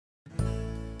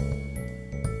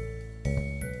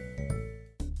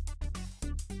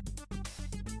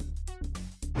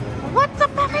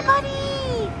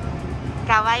buddy!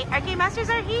 Kawaii Arcade Masters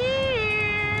are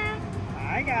here!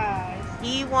 Hi guys!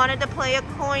 He wanted to play a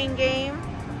coin game.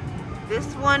 This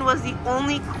one was the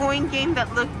only coin game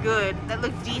that looked good, that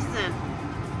looked decent.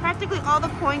 Practically all the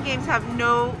coin games have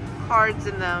no cards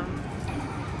in them.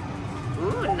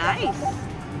 Ooh, nice.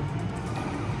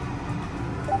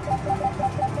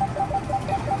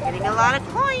 Getting a lot of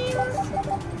coins.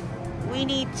 We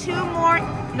need 3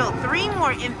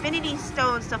 more infinity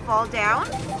stones to fall down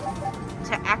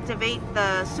to activate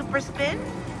the super spin.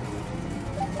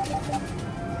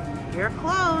 You're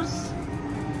close.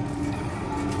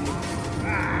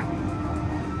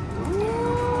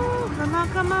 Ooh, come on,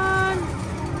 come on.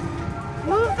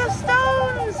 Move the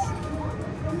stones.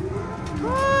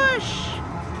 Push.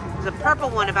 There's a purple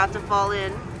one about to fall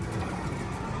in.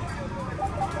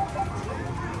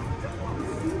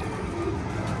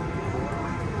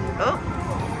 Oh.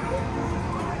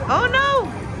 Oh no.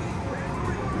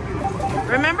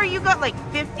 Remember you got like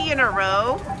 50 in a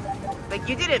row? Like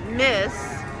you didn't miss.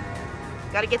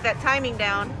 Got to get that timing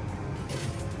down.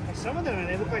 Some of them,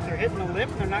 they look like they're hitting the lip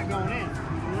and they're not going in.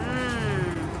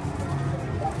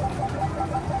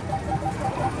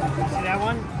 See that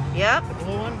one? Yep. The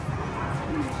blue one?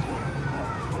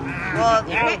 Well,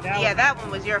 that one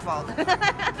was your fault.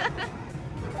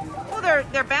 Well,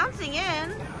 they're bouncing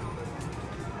in.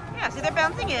 Yeah, see, they're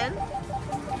bouncing in.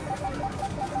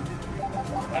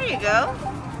 There you go.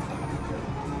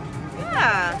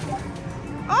 Yeah.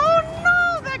 Oh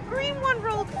no, that green one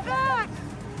rolled back.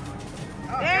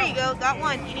 There you go, got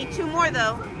one. You need 2 more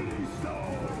though.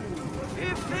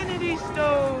 Infinity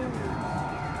Stone.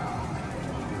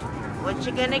 What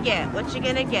you gonna get? What you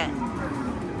gonna get?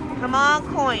 Come on,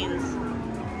 coins.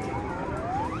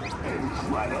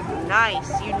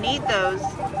 Nice, you need those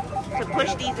to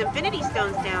push these infinity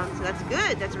stones down. So that's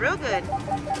good, that's real good.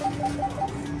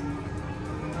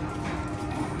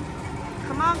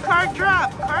 Come on, card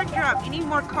drop, card drop. You need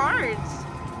more cards.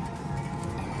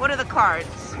 What are the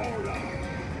cards?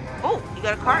 Oh, you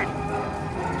got a card.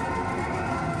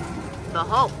 The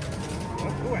Hulk.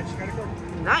 Oh, I just got a card.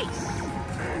 Nice.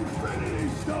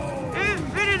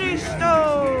 Infinity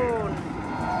Stone.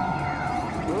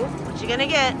 Ooh, what you gonna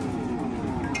get?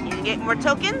 You gonna get more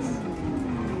tokens?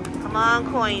 Come on,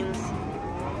 coins.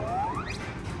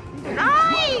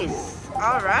 Nice.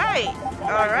 All right.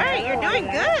 All right. You're doing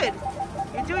good.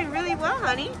 You're doing really well,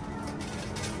 honey.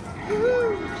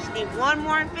 Woohoo. Just need 1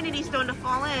 more infinity stone to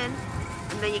fall in.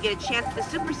 And then you get a chance at the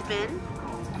super spin.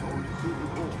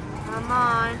 Come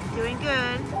on, doing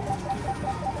good.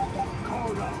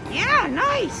 Yeah,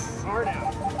 nice. Card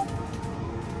out.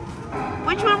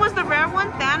 Which one was the rare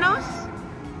one? Thanos?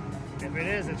 If it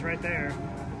is, it's right there.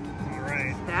 All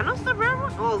right. Thanos the rare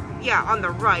one? Oh, yeah, on the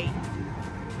right.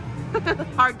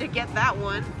 Hard to get that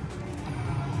one.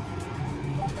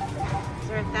 Is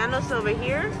there a Thanos over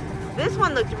here? This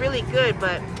one looked really good,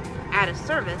 but out of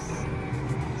service.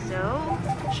 So,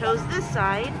 chose this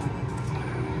side.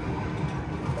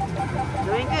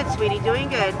 Doing good, sweetie, doing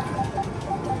good.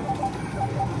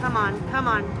 Come on, come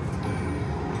on.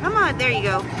 Come on, there you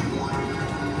go.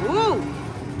 Ooh!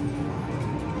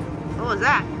 What was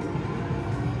that?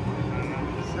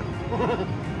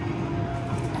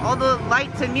 All the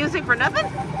lights and music for nothing?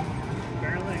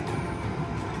 Apparently.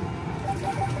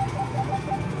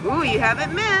 Ooh, you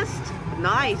haven't missed.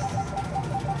 Nice.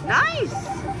 Nice!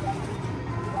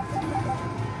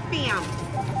 Bam!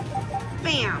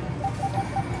 Bam!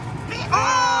 Bam!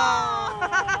 Oh!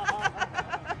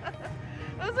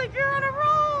 I was like, you're on a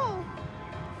roll!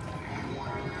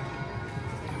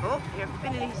 Oh, your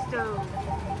infinity stone.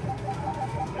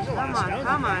 Come on,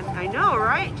 come on. I know,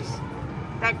 right? Just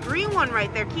that green one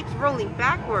right there keeps rolling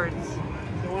backwards.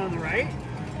 The one on the right?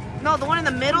 No, the one in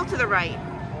the middle to the right.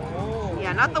 Oh.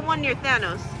 Yeah, not the one near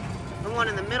Thanos. The one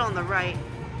in the middle on the right.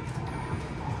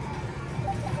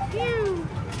 Phew!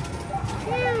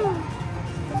 Phew!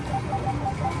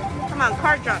 Come on,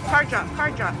 card drop, card drop,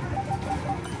 card drop.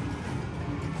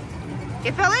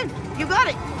 It fell in. You got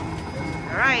it.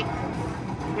 All right.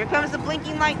 Here comes the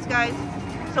blinking lights, guys.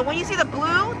 So when you see the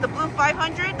blue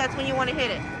 500, that's when you want to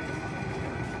hit it.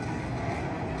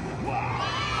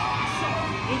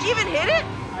 Did you even hit it?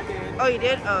 I did. Oh, you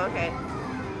did? Oh, okay.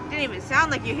 Didn't even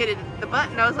sound like you hit the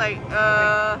button. I was like,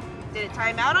 did it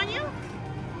time out on you?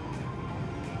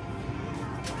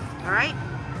 All right.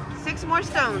 6 more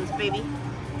stones, baby.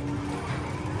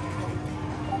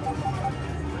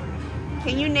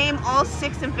 Can you name all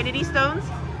 6 infinity stones?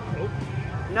 Nope.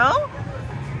 No?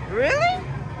 Really?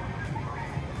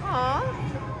 Aw.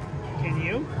 Can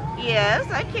you? Yes,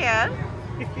 I can.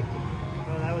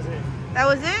 Oh, that was it. That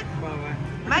was it? Bye-bye.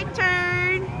 My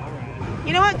turn. All right.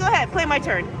 You know what? Go ahead. Play my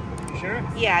turn. Sure?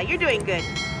 Yeah, you're doing good.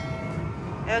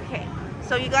 Okay.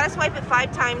 So you gotta swipe it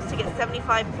 5 times to get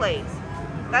 75 plays.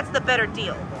 That's the better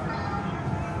deal.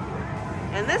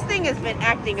 And this thing has been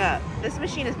acting up. This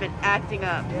machine has been acting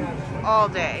up all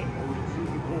day.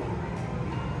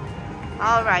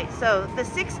 Alright, so the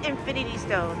 6 Infinity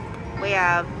Stone. We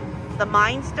have the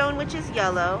Mind Stone, which is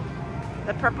yellow.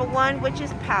 The purple one, which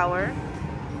is power.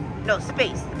 No,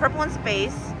 space. The purple one's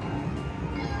space.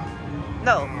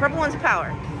 No, purple one's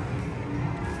power.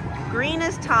 Green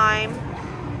is time.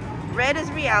 Red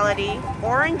is reality.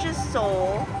 Orange is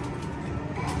soul.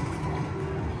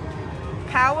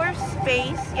 Power,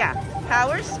 space, yeah.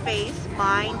 Power, space,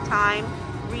 mind, time,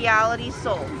 reality,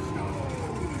 soul.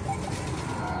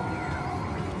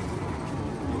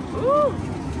 Ooh.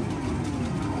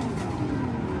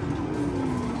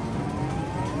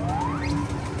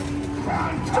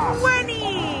 Fantastic.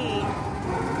 20!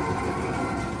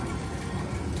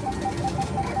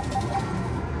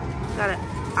 Got an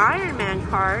Iron Man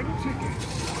card.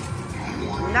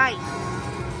 Nice.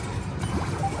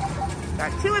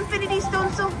 Got 2 Infinity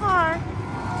Stones so far.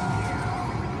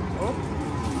 Oh.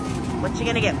 What you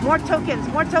gonna get? More tokens,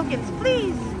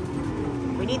 please.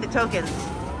 We need the tokens.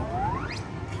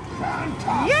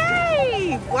 Fantastic.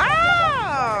 Yay!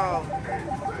 Wow!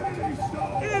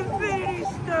 Infinity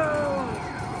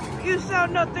Stones! You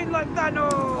sound nothing like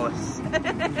Thanos!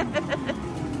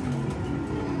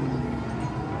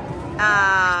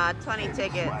 20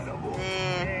 tickets.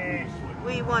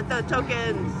 We want the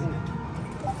tokens.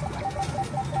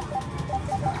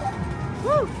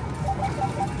 Woo!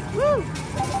 Woo!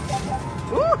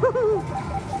 Woo!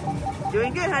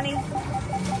 Doing good, honey.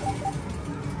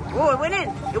 Oh, it went in.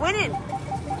 It went in.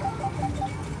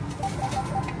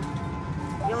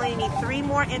 You only need 3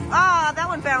 more in. Ah, that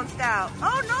one bounced out.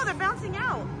 Oh no, they're bouncing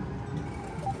out.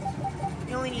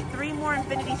 You only need 3 more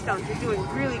Infinity Stones. You're doing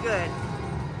really good.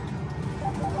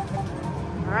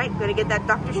 All right, gonna get that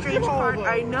Doctor Strange card.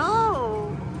 I know.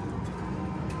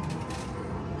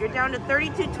 You're down to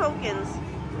 32 tokens,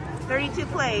 32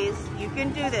 plays. You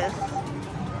can do this.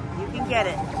 You can get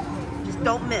it. Just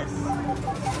don't miss.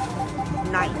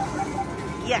 Nice.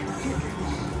 Yes.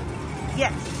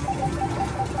 Yes.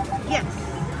 Yes.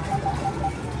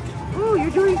 Ooh, you're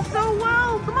doing so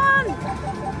well. Come on.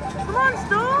 Come on,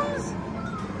 Stones.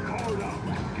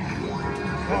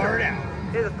 Card out.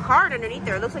 There's a card underneath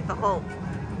there. It looks like the Hulk.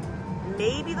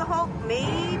 Maybe the Hulk.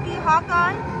 Maybe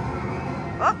Hawkeye.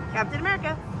 Oh, Captain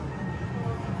America.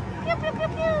 Pew, pew, pew,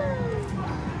 pew.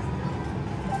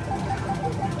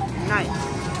 Nice.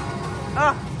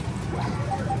 Oh.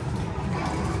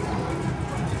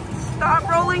 Stop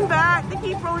rolling back. They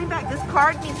keep rolling back. This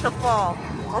card needs to fall.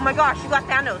 Oh my gosh, you got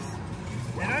Thanos.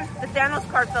 Did I? The Thanos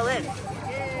card fell in.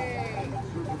 Yay.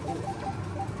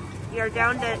 You're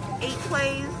down to 8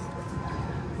 plays.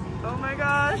 Oh my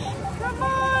gosh. Come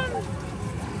on.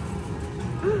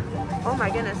 Oh my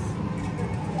goodness.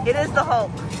 It is the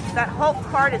Hulk. That Hulk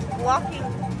card is blocking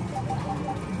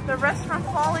the rest from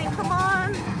falling. Come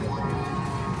on.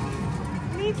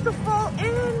 It needs to fall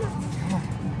in.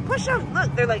 Push them.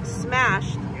 Look, they're like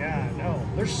smashed. Yeah, no.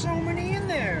 There's so many in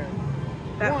there.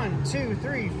 1, 2,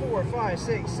 3, 4, 5,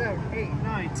 6, 7, 8,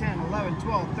 9, 10, 11,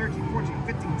 12, 13, 14,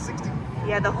 15, 16.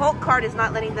 Yeah, the Hulk card is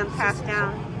not letting them pass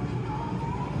down.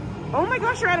 Oh my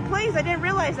gosh, you're out of plays. I didn't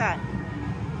realize that.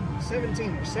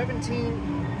 17. There's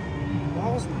 17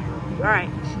 balls in there. All right,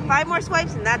 5 more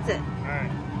swipes and that's it. All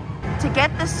right. To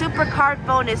get the super card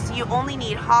bonus, you only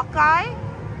need Hawkeye,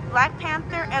 Black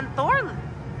Panther, and Thor.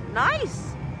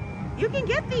 Nice. You can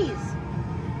get these.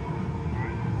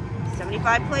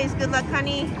 75 plays. Good luck,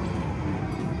 honey.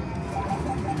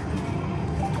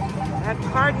 That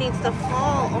card needs to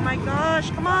fall. Oh my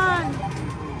gosh. Come on.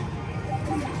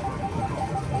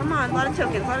 Come on. A lot of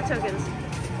tokens. A lot of tokens.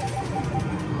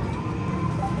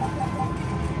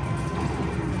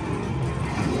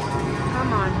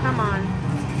 Come on. Come on.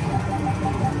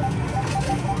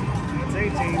 That's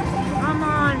 18. Come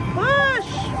on. Push.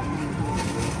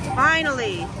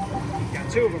 Finally. Got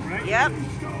 2 of them, right? Yep.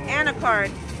 And a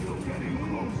card.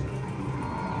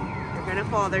 They're gonna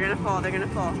fall. They're gonna fall. They're gonna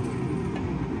fall.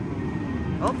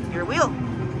 Oh, your wheel.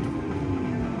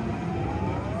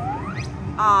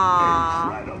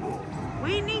 Aww.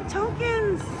 We need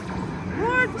tokens.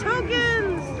 More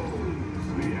tokens.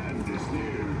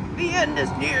 The end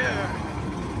is near.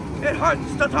 It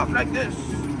hurts to talk like this.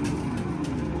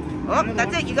 Oh,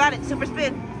 that's it. You got it. Super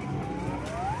spin.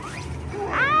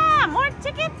 Ah, more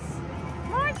tickets.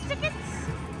 More tickets.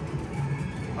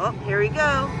 Oh, here we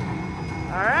go.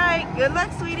 All right. Good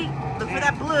luck, sweetie. Look for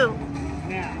that blue.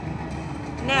 Now.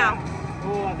 Now.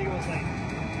 Oh, I think it was like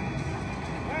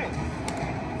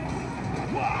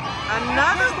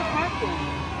Another. The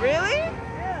popcorn. Really?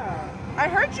 Yeah. I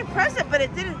heard you press it, but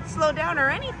it didn't slow down or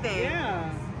anything. Yeah.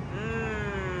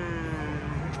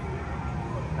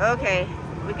 Okay.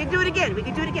 We can do it again. We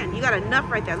can do it again. You got enough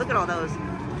right there. Look at all those.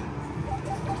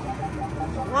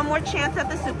 One more chance at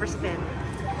the super spin.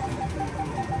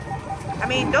 I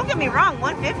mean, don't get me wrong.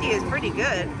 150 is pretty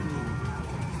good.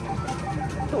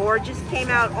 Thor just came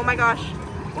out. Oh my gosh.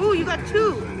 Ooh, you got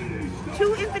two.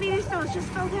 2 infinity stones just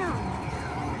fell down.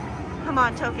 Come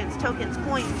on, tokens, tokens,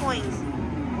 coins, coins.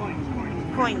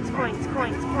 Coins, coins,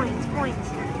 coins, coins, coins.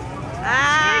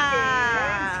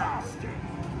 Ah!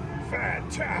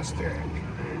 Fantastic.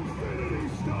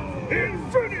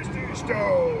 Infinity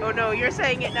Stone. Oh no, you're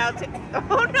saying it now too.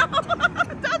 Oh no!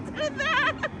 Don't do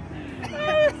that!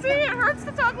 See, it hurts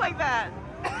to talk like that.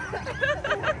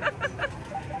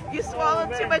 You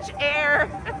swallowed too much air.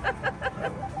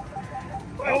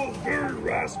 Oh, very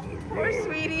raspy. Poor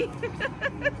sweetie.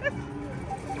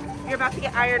 You're about to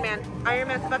get Iron Man. Iron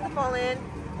Man's about to fall in.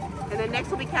 And then next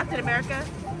will be Captain America.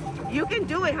 You can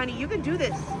do it, honey. You can do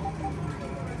this.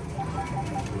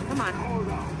 Come on.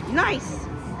 Nice.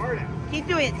 Keep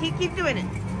doing it. Keep doing it.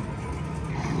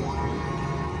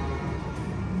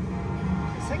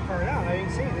 Sick card out. I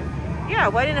didn't see it. Yeah,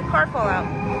 why didn't a card fall out?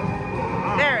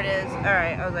 There it is. All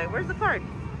right. I was like, where's the card?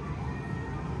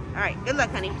 All right. Good luck,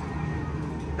 honey.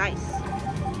 Nice.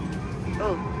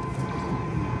 Oh.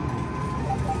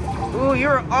 Ooh,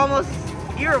 you're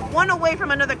 1 away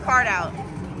from another card out.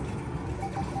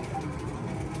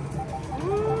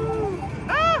 Ooh.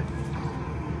 Ah!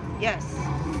 Yes.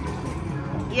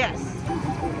 Yes.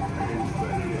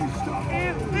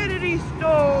 Infinity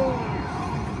Stone.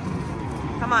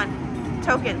 Come on.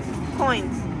 Tokens.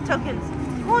 Coins. Tokens.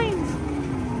 Coins.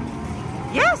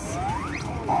 Yes.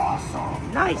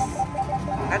 Awesome. Nice.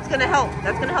 That's gonna help.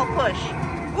 That's gonna help push.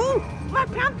 Ooh, Black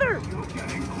Panther.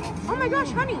 Oh my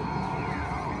gosh, honey.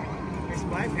 Is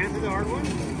Black Panther the hard one?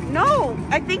 No,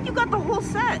 I think you got the whole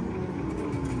set.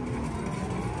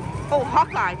 Oh,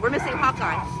 Hawkeye. We're missing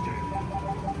Hawkeye.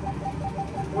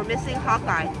 We're missing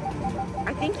Hawkeye.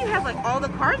 I think you have like all the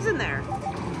cards in there.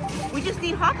 We just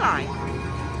need Hawkeye.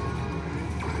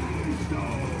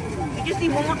 You just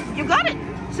need one more. You got it.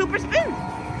 Super spin.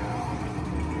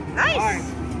 Nice. All right.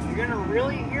 You're gonna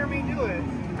really hear me do it.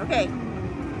 Okay.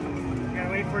 You gotta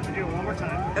wait for it to do it one more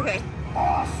time. Okay.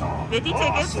 Awesome. 50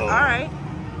 tickets. All right.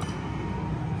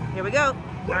 Here we go.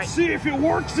 Let's see if it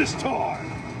works this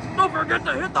time. Don't forget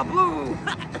to hit the blue.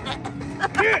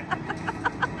 Hit.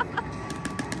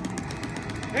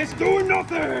 It's doing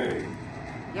nothing.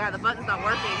 Yeah, the button's not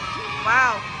working.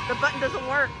 Wow, the button doesn't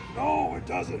work. No, it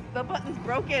doesn't. The button's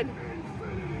broken.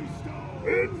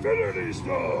 Infinity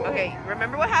Stone. Okay,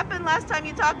 remember what happened last time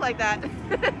you talked like that?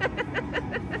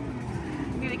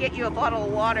 Need to get you a bottle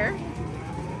of water.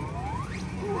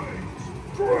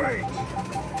 Great.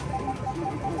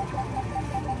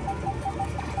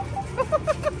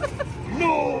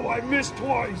 No, I missed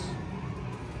twice.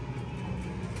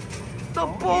 The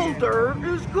boulder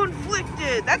is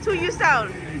conflicted. That's who you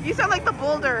sound. You sound like the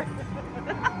boulder.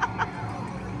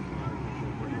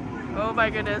 Oh my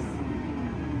goodness.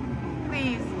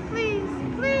 Please, please,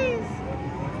 please.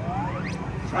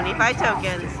 25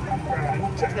 tokens.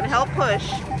 It's gonna help push.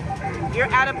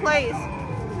 You're out of place.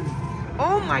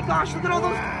 Oh my gosh, look at all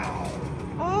those.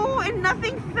 Oh, and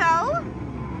nothing fell?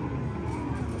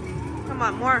 Come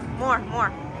on, more.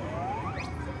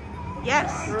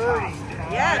 Yes.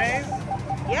 Yes.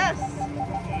 Yes.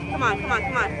 Come on.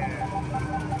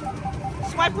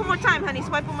 Swipe one more time, honey.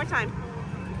 Swipe one more time.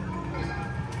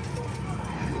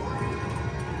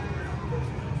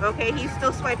 Okay, he's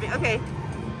still swiping. Okay.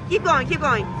 Keep going.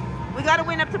 We gotta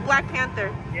win up to Black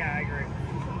Panther. Yeah, I agree.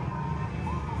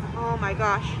 Oh my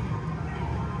gosh.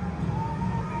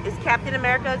 Is Captain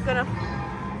America gonna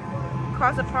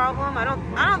cause a problem? I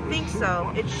don't think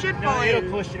so. It should fall in. It'll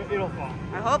push. It'll fall.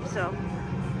 I hope so.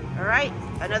 All right,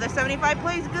 another 75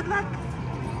 plays. Good luck.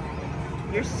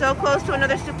 You're so close to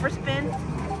another super spin.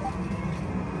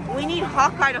 We need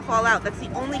Hawkeye to fall out. That's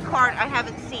the only card I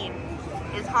haven't seen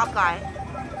is Hawkeye.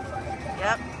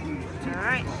 Yep. All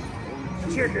right.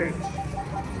 Chicken.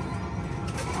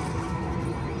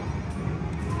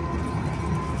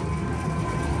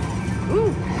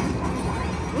 Ooh.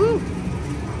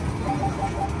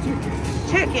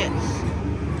 Tickets.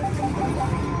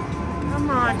 Come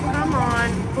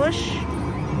on. Push.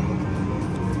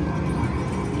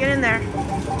 Get in there.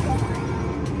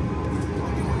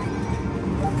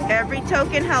 Every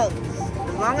token helps,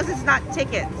 as long as it's not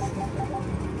tickets.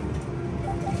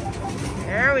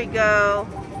 There we go.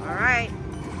 All right.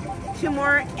 2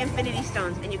 more infinity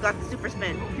stones and you got the super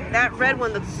spin. That red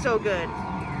one looks so good.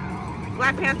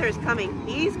 Black Panther is coming.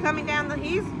 He's coming down the,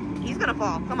 he's gonna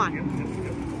fall. Come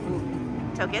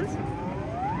on. Tokens.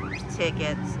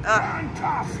 Tickets.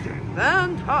 Fantastic.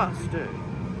 Fantastic.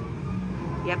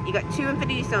 Yep, you got 2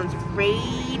 infinity stones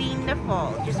waiting to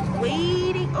fall. Just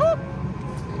waiting. Oh!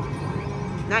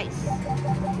 Nice.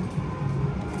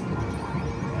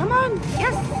 Come on.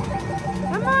 Yes.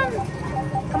 Come on.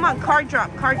 Come on, card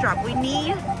drop, card drop. We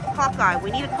need Hawkeye.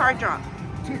 We need a card drop.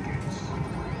 Tickets.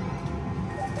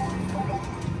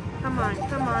 Come on,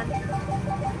 come on.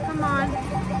 Come on.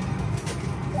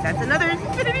 That's another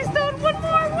infinity stone. One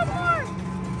more, one more.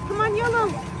 Come on,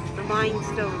 yellow. The Mind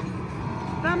Stone.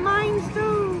 The Mind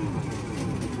Stone.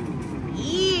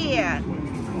 Yeah.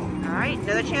 All right,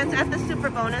 another chance at the super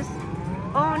bonus.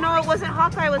 Oh no, it wasn't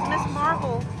Hawkeye, it was Miss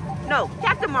Marvel. No,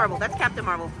 Captain Marvel. That's Captain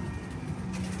Marvel.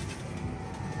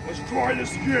 Let's try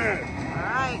this again. All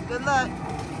right, good luck.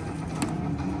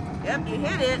 Yep, you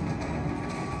hit it.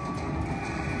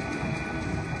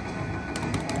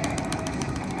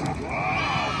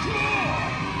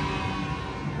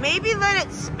 Maybe let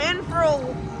it spin for a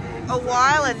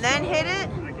while and then hit it.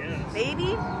 I guess.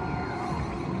 Maybe.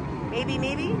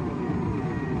 Maybe.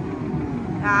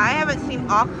 I haven't seen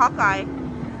Hawkeye.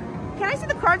 Can I see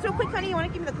the cards real quick, honey? You want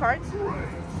to give me the cards?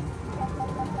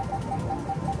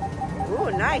 Ooh,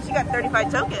 nice. You got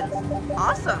 35 tokens.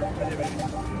 Awesome.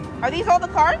 Are these all the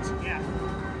cards? Yeah.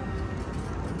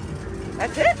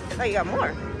 That's it? I thought you got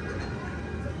more.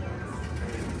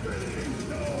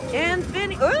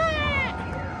 Infinity.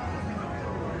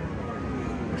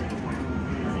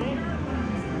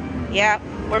 Yeah,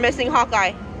 we're missing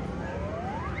Hawkeye.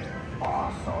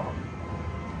 Awesome.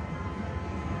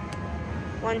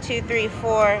 1, 2, 3,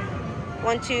 4.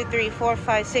 1, 2, 3, 4,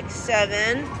 5, 6,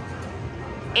 7,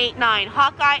 8, 9.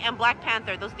 Hawkeye and Black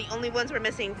Panther. Those are the only ones we're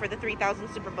missing for the 3,000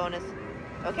 super bonus.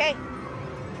 Okay.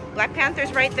 Black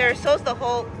Panther's right there. So's the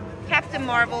Hulk. Captain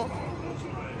Marvel.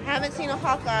 Haven't seen a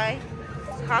Hawkeye.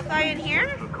 Is Hawkeye in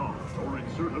here?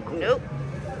 Nope.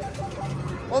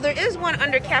 Well, there is one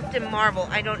under Captain Marvel.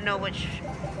 I don't know which.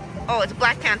 Oh, it's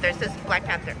Black Panther. It says Black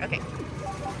Panther. Okay.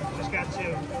 Just got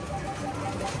 2.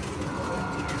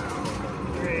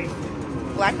 3.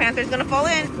 Black Panther's gonna fall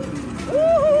in.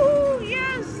 Woohoo!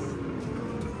 Yes!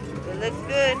 It looks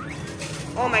good.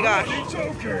 Oh my gosh.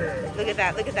 Look at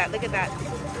that, look at that, look at that.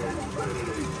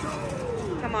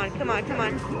 Come on, come on, come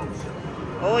on.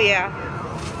 Oh yeah.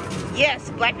 Yes,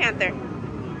 Black Panther.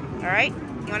 Alright.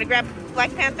 You wanna grab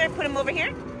Black Panther, put him over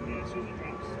here? Yeah, as soon as it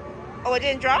drops. Oh, it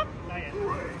didn't drop? Not yet.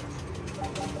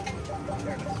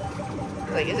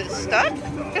 Like, is it stuck?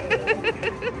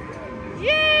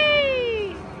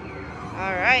 Yay!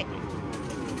 Alright.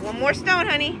 One more stone,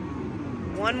 honey.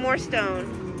 One more stone.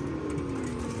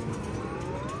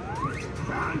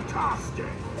 Fantastic.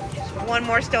 Just one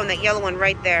more stone, that yellow one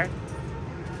right there.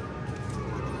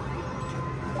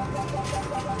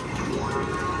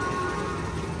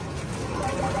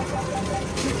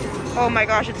 Oh my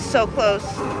gosh, it's so close.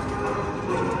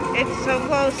 It's so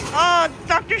close. Oh,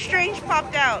 Doctor Strange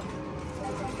popped out.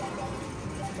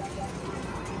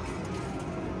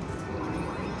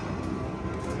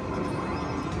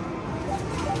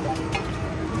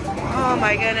 Oh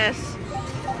my goodness.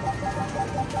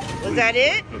 Was that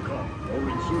it?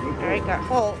 Alright, got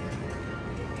Hulk.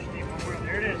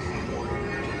 There it is.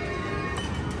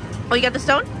 Oh, you got the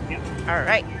stone? Yep.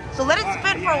 Alright. So let it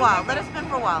spin for a while. Let it spin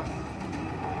for a while.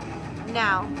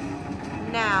 Now.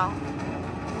 Now.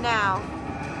 Now.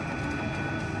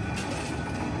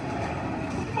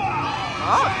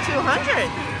 Oh, 200.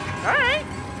 Alright.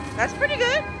 That's pretty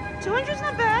good. 200's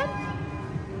not bad.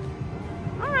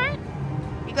 Alright.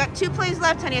 You got 2 plays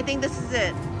left, honey. I think this is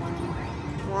it.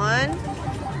 1,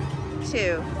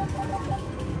 2.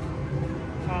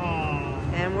 Oh.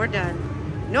 And we're done.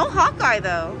 No Hawkeye,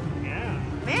 though. Yeah.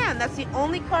 Man, that's the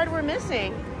only card we're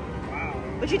missing. Wow.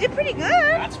 But you did pretty good.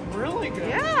 That's really good.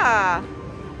 Yeah.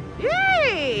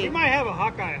 Yay. We might have a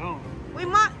Hawkeye at home. We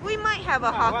might have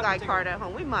a we'll have to Hawkeye take card at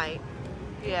home. We might.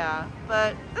 Yeah.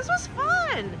 But this was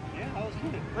fun. Yeah, that was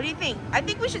good. What do you think? I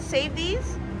think we should save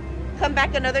these, come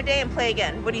back another day and play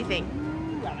again. What do you think?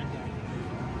 Ooh, I like that.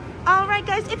 Alright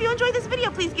guys, if you enjoyed this video,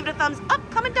 please give it a thumbs up,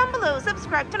 comment down below,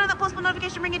 subscribe, turn on that post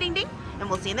notification, ring a ding ding, and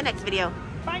we'll see you in the next video.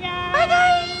 Bye, guys. Bye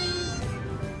guys!